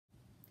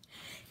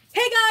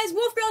guys,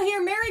 Wolf Girl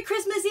here. Merry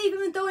Christmas Eve,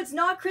 even though it's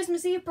not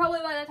Christmas Eve. Probably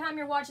by the time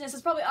you're watching this,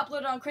 it's probably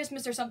uploaded on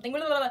Christmas or something.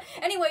 Blah, blah, blah.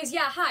 Anyways,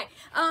 yeah, hi.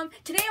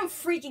 Today I'm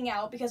freaking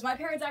out because my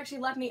parents actually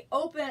let me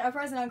open a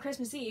present on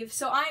Christmas Eve,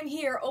 so I'm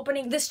here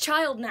opening this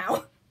child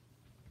now.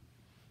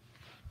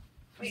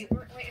 Wait, who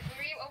are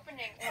you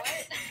opening?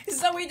 What?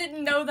 Zoe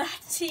didn't know that.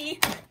 T.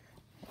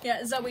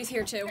 Yeah, Zoe's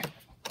here too.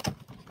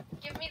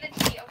 Give me the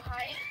tea, oh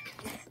hi.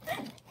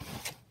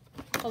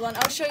 Hold on,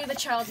 I'll show you the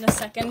child in a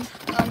second.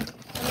 Let me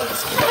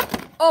just...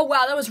 Oh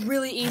wow, that was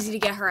really easy to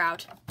get her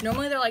out.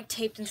 Normally they're like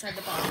taped inside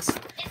the box.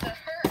 It's a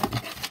her.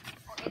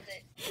 Or is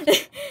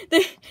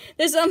it?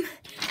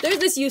 There's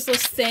this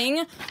useless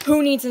thing.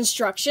 Who needs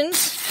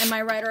instructions? Am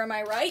I right or am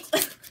I right?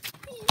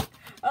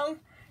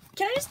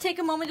 Can I just take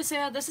a moment to say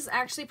that this is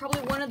actually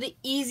probably one of the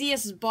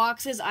easiest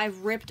boxes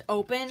I've ripped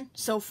open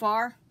so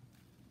far?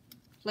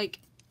 Like,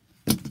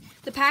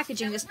 the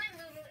packaging just... That was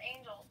my Moo Moo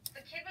Angel. The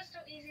kid was so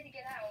easy to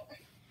get out.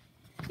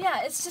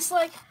 Yeah, it's just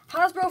like,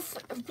 Hasbro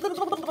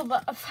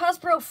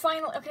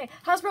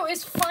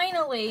is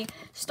finally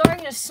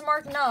starting to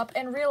smarten up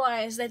and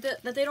realize that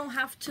they don't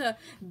have to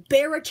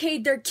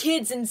barricade their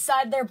kids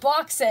inside their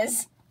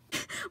boxes.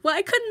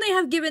 Why couldn't they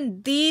have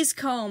given these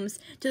combs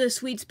to the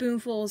sweet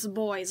spoonfuls of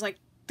boys? Like,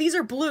 these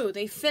are blue,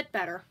 they fit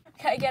better.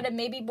 I get it,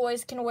 maybe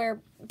boys can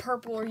wear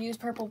purple or use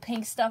purple,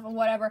 pink stuff or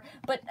whatever,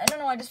 but I don't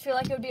know, I just feel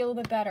like it would be a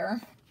little bit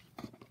better.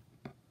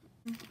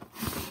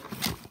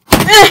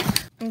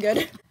 I'm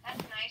good.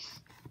 That's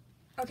nice.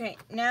 Okay,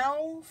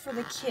 now for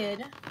the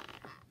kid.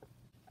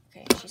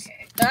 Okay, she's...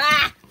 Okay.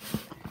 Ah!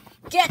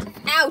 Get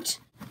out!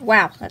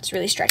 Wow, that's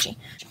really stretchy.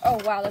 Oh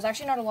wow, there's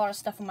actually not a lot of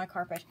stuff on my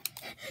carpet.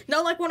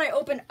 Not like when I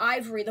opened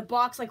Ivory, the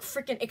box like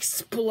freaking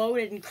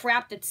exploded and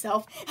crapped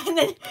itself, and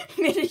then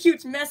made a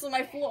huge mess on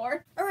my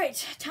floor.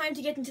 Alright, time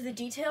to get into the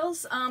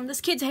details.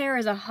 This kid's hair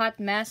is a hot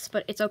mess,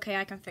 but it's okay,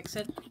 I can fix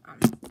it.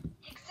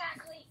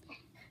 Exactly.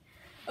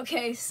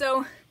 Okay,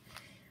 so,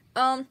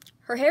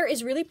 her hair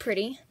is really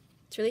pretty.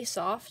 It's really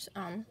soft.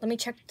 Let me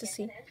check to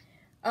see.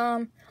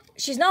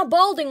 She's not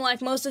balding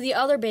like most of the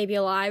other Baby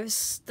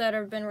Alives that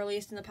have been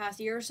released in the past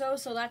year or so,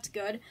 so that's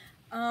good.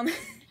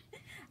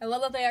 I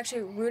love that they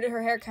actually rooted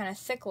her hair kind of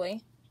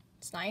thickly.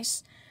 It's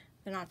nice.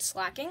 They're not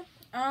slacking.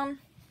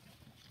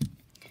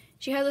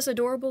 She has this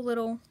adorable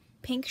little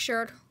pink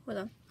shirt with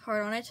a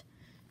heart on it.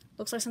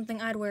 Looks like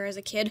something I'd wear as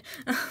a kid.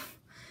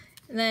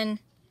 And then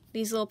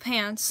these little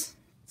pants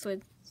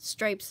with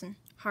stripes and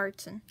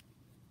hearts and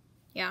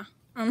yeah.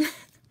 I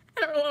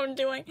don't know what I'm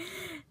doing.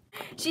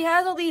 She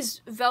has all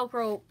these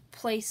Velcro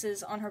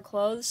places on her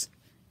clothes,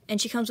 and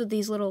she comes with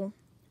these little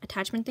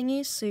attachment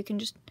thingies, so you can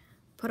just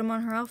put them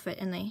on her outfit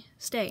and they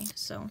stay.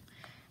 So,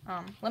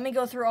 let me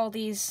go through all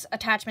these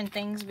attachment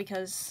things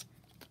because,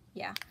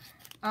 yeah.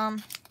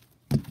 Not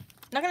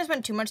gonna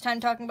spend too much time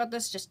talking about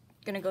this, just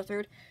gonna go through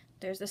it.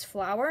 There's this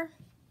flower,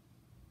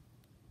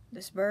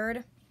 this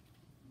bird,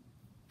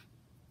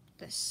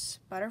 this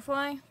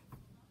butterfly,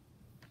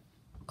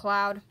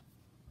 cloud,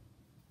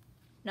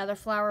 another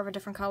flower of a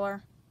different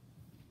color,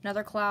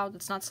 another cloud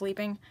that's not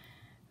sleeping,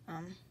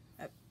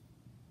 a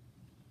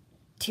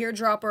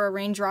teardrop or a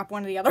raindrop,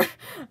 one or the other,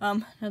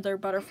 another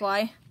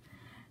butterfly,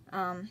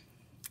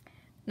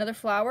 another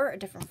flower, a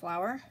different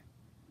flower,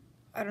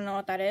 I don't know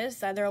what that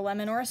is, either a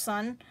lemon or a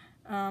sun,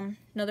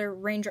 another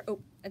raindrop, oh,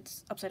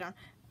 it's upside down,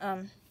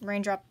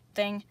 raindrop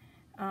thing,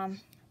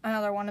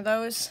 another one of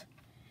those,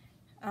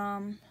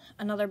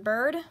 another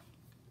bird,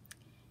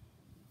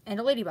 and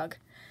a ladybug.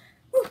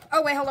 Whew.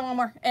 Oh wait, hold on, one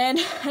more. And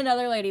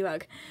another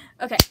ladybug.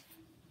 Okay.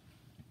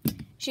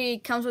 She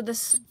comes with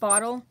this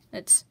bottle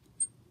that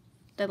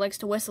likes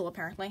to whistle,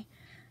 apparently.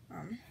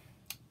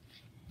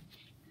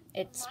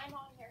 It's... Mine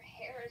on your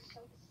hair is so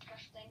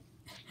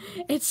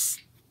disgusting. It's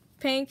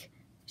pink.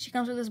 She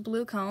comes with this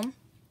blue comb.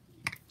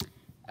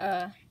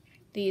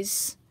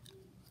 These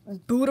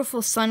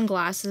beautiful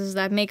sunglasses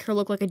that make her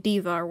look like a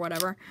diva or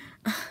whatever.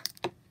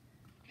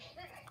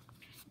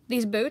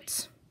 These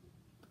boots.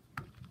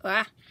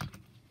 Ah.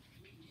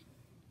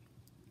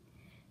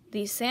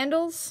 These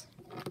sandals,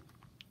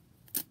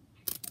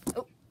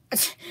 oh,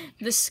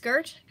 this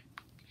skirt,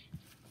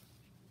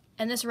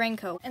 and this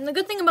raincoat. And the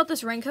good thing about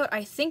this raincoat,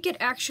 I think it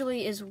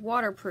actually is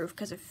waterproof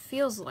because it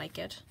feels like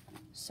it.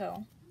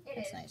 So,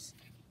 that's nice.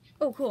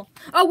 Oh, cool.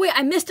 Oh, wait,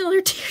 I missed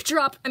another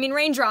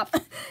raindrop.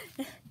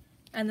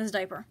 And this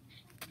diaper.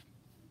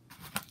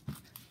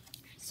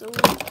 So,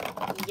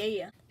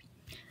 yeah.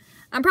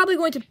 I'm probably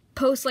going to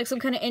post like some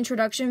kind of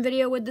introduction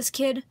video with this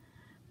kid,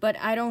 but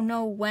I don't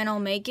know when I'll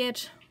make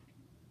it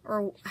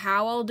or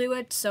how I'll do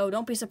it, so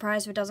don't be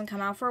surprised if it doesn't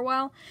come out for a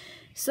while.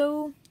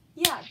 So,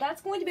 yeah,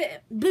 that's going to be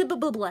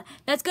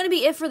That's going to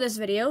be it for this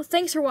video.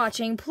 Thanks for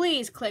watching.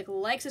 Please click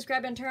like,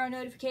 subscribe, and turn on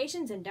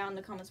notifications, and down in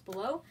the comments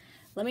below,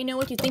 let me know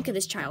what you think of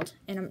this child.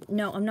 And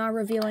I'm not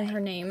revealing her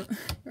name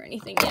or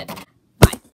anything yet.